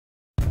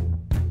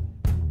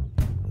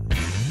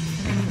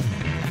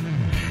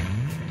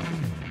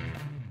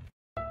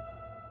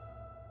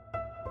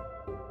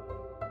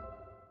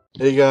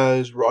Hey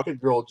guys, Rocket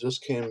Girl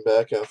just came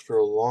back after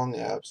a long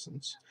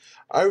absence.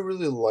 I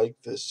really like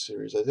this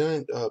series. I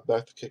didn't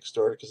back the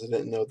Kickstarter because I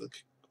didn't know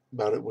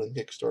about it when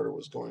Kickstarter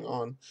was going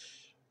on,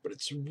 but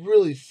it's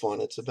really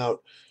fun. It's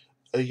about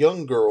a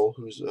young girl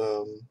who's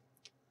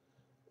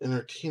in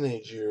her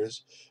teenage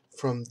years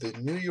from the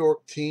New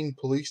York Teen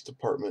Police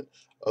Department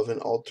of an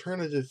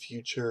alternative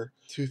future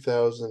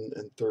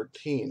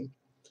 2013.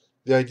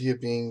 The idea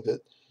being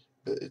that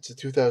it's a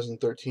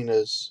 2013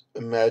 as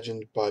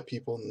imagined by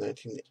people in the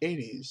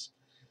 1980s,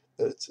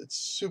 that it's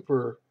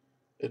super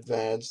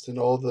advanced and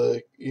all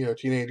the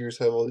teenagers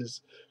have all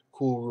these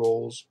cool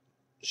roles.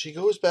 She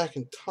goes back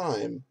in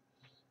time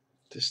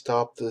to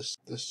stop this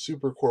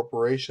super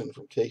corporation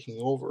from taking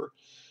over,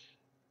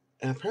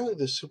 and apparently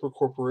this super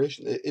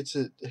corporation it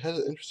has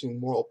an interesting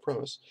moral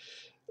premise.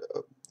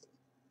 Uh,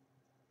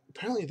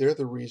 Apparently they're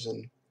the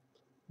reason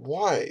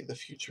why the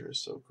future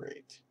is so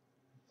great.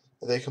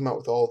 They come out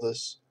with all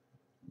this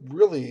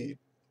really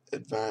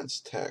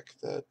advanced tech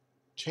that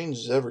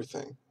changes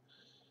everything,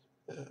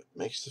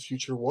 makes the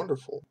future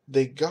wonderful.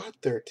 They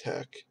got their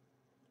tech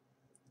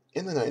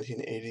in the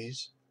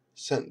 1980s,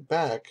 sent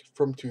back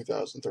from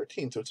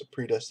 2013, so it's a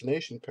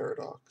predestination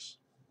paradox.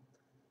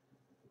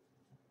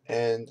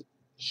 And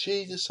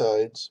she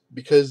decides,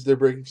 because they're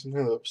breaking some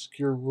kind of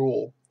obscure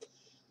rule,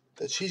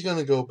 that she's going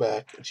to go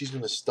back and she's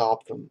going to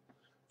stop them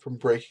from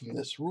breaking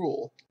this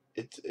rule.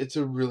 It's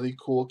a really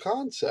cool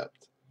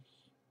concept.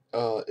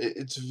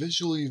 It's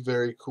visually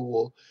very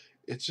cool.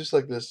 It's just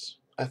like this,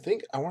 I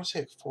think, I want to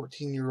say a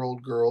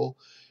 14-year-old girl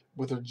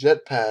with her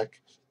jetpack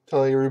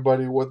telling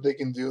everybody what they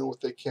can do and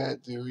what they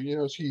can't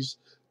do. She's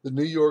the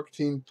New York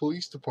Teen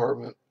Police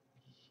Department,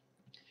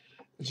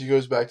 and she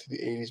goes back to the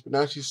 80s, but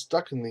now she's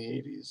stuck in the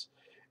 80s,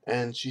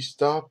 and she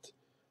stopped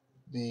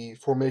the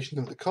formation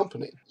of the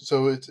company.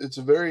 So it's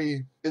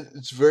very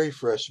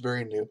fresh,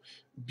 very new,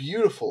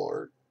 beautiful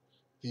art.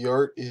 The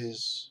art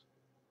is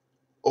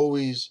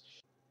always,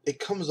 it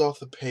comes off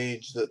the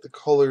page that the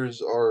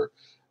colors are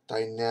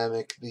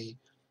dynamic, the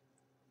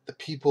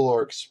people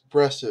are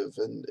expressive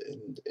and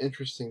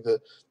interesting. The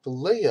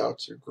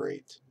layouts are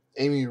great.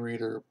 Amy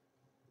Reeder,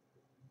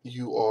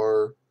 you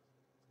are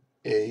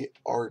a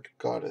art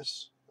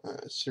goddess.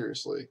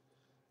 Seriously,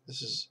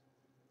 this is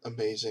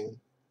amazing,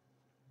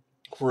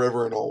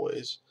 forever and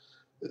always.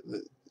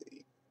 The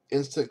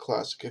instant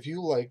classic. If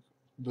you like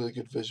really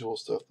good visual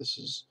stuff, this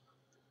is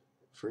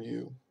for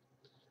you.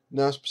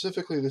 Now,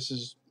 specifically, this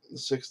is the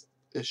sixth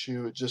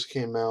issue. It just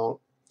came out,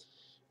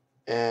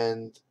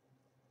 and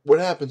what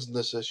happens in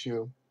this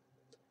issue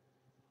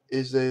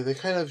is they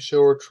kind of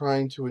show her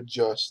trying to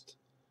adjust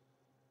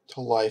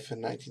to life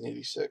in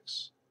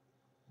 1986.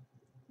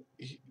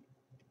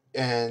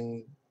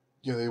 And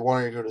they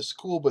want her to go to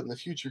school, but in the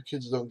future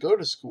kids don't go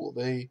to school.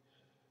 They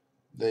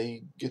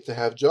get to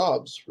have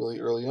jobs really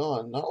early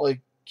on, not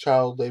like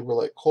child labor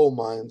like coal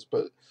mines,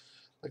 but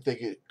like they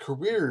get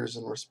careers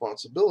and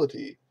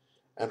responsibility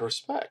and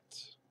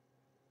respect.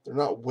 They're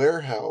not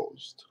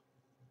warehoused,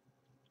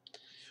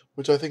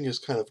 which I think is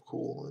kind of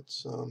cool.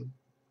 It's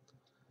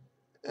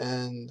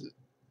and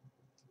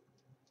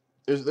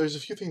there's a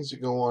few things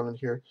that go on in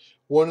here.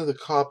 One of the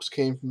cops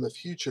came from the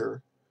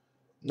future,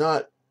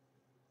 not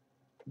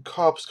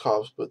cops,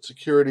 but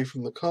security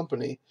from the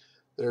company.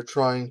 They're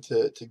trying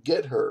to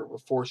get her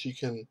before she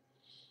can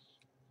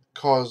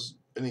cause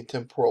any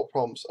temporal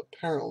problems.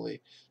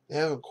 Apparently, they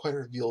haven't quite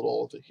revealed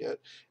all of it yet.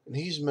 And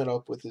he's met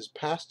up with his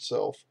past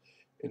self,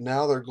 and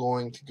now they're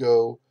going to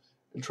go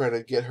and try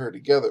to get her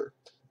together.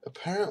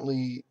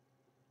 Apparently,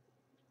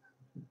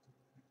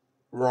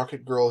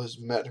 Rocket Girl has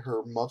met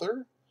her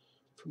mother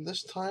from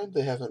this time.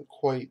 They haven't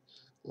quite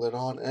let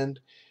on.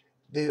 And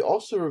they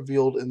also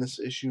revealed in this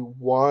issue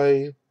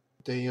why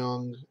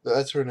DeYoung,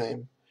 that's her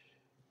name,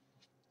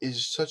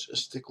 is such a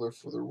stickler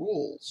for the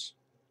rules.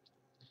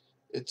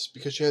 It's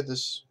because she had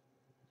this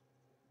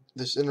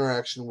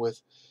interaction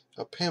with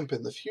a pimp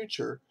in the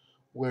future,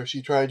 where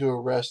she tried to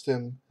arrest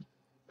him,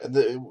 and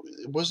it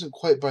wasn't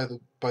quite by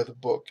the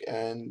book.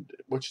 And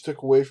what she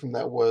took away from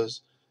that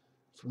was,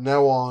 from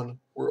now on,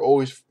 we're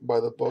always by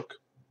the book.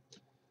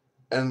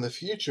 And in the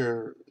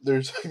future,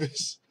 there's like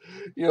this,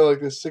 like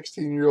this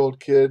 16-year-old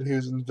kid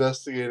who's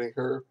investigating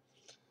her,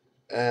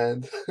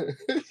 and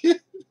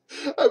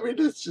I mean,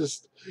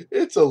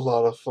 it's a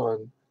lot of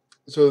fun.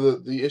 So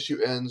the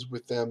issue ends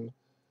with them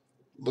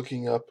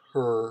looking up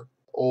her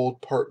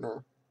old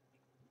partner.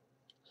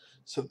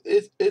 So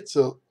it's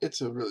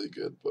a really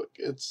good book.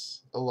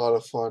 It's a lot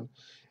of fun.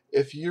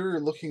 If you're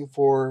looking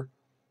for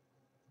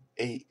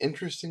a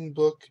interesting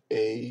book,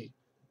 a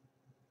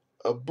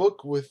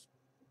book with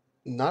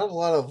not a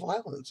lot of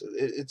violence.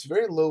 It's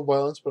very low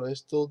violence, but I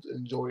still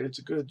enjoy it. It's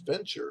a good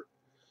adventure.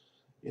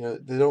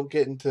 They don't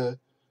get into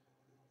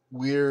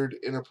weird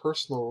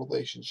interpersonal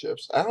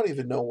relationships. I don't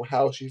even know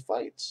how she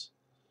fights,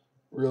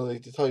 really,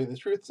 to tell you the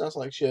truth. It sounds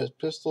like she has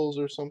pistols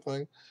or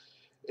something.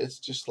 It's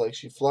just like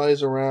she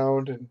flies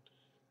around and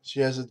she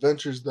has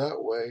adventures that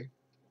way.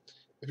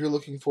 If you're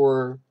looking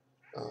for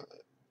uh,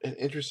 an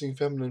interesting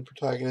feminine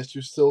protagonist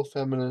who's still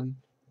feminine,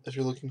 if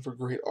you're looking for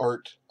great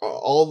art,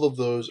 all of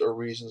those are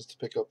reasons to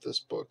pick up this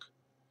book.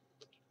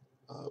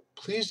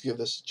 Please give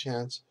this a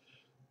chance.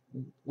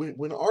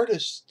 When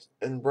artists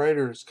and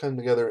writers come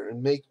together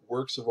and make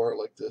works of art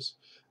like this,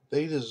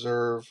 they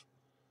deserve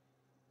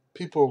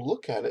people to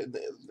look at it.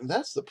 And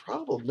that's the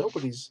problem.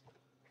 Nobody's,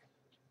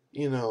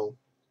 you know,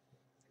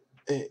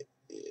 eh,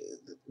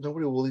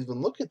 nobody will even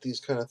look at these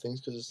kind of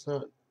things because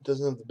it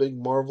doesn't have the big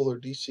Marvel or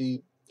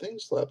DC thing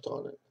slapped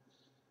on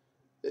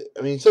it.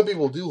 I mean, some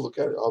people do look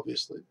at it,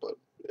 obviously, but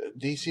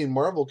DC and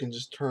Marvel can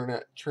just turn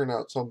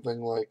out something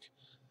like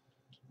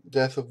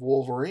Death of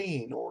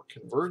Wolverine or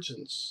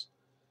Convergence,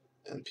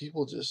 and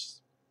people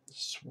just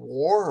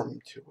swarm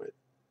to it.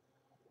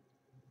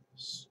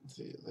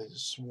 They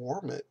just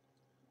swarm it.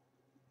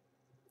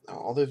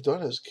 All they've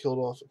done is killed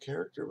off a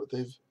character,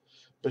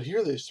 but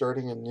here they're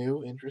starting a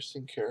new,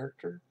 interesting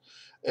character,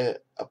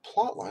 a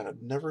plot line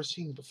I've never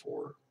seen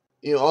before.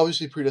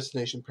 Obviously,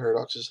 predestination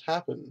paradoxes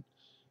happen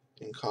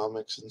in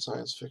comics and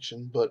science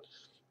fiction, but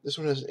this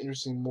one has an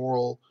interesting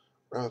moral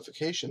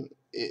ramification.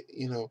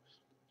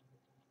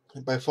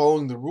 By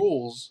following the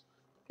rules,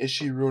 is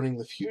she ruining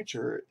the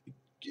future?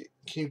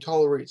 Can you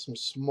tolerate some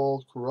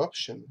small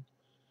corruption?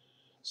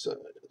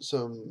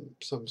 Some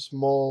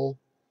small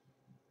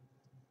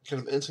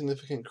kind of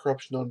insignificant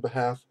corruption on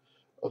behalf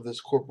of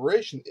this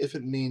corporation, if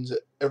it means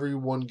that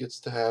everyone gets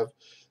to have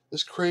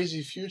this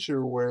crazy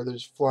future where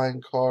there's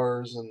flying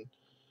cars and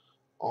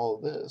all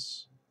of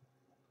this.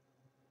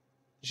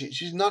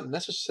 She's not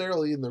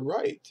necessarily in the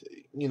right.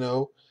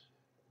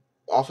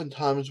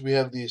 Oftentimes we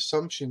have the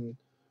assumption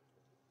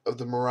of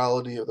the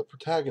morality of the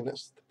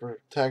protagonist. The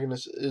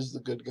protagonist is the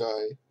good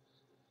guy,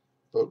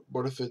 but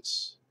what if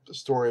it's a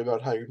story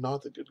about how you're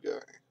not the good guy?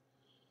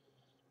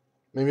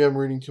 Maybe I'm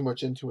reading too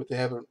much into it. They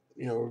haven't,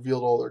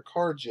 revealed all their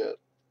cards yet.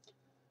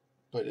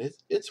 But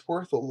it's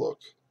worth a look.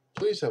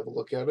 Please have a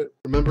look at it.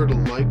 Remember to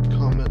like,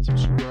 comment,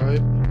 subscribe,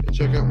 and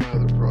check out my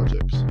other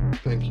projects.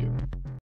 Thanks.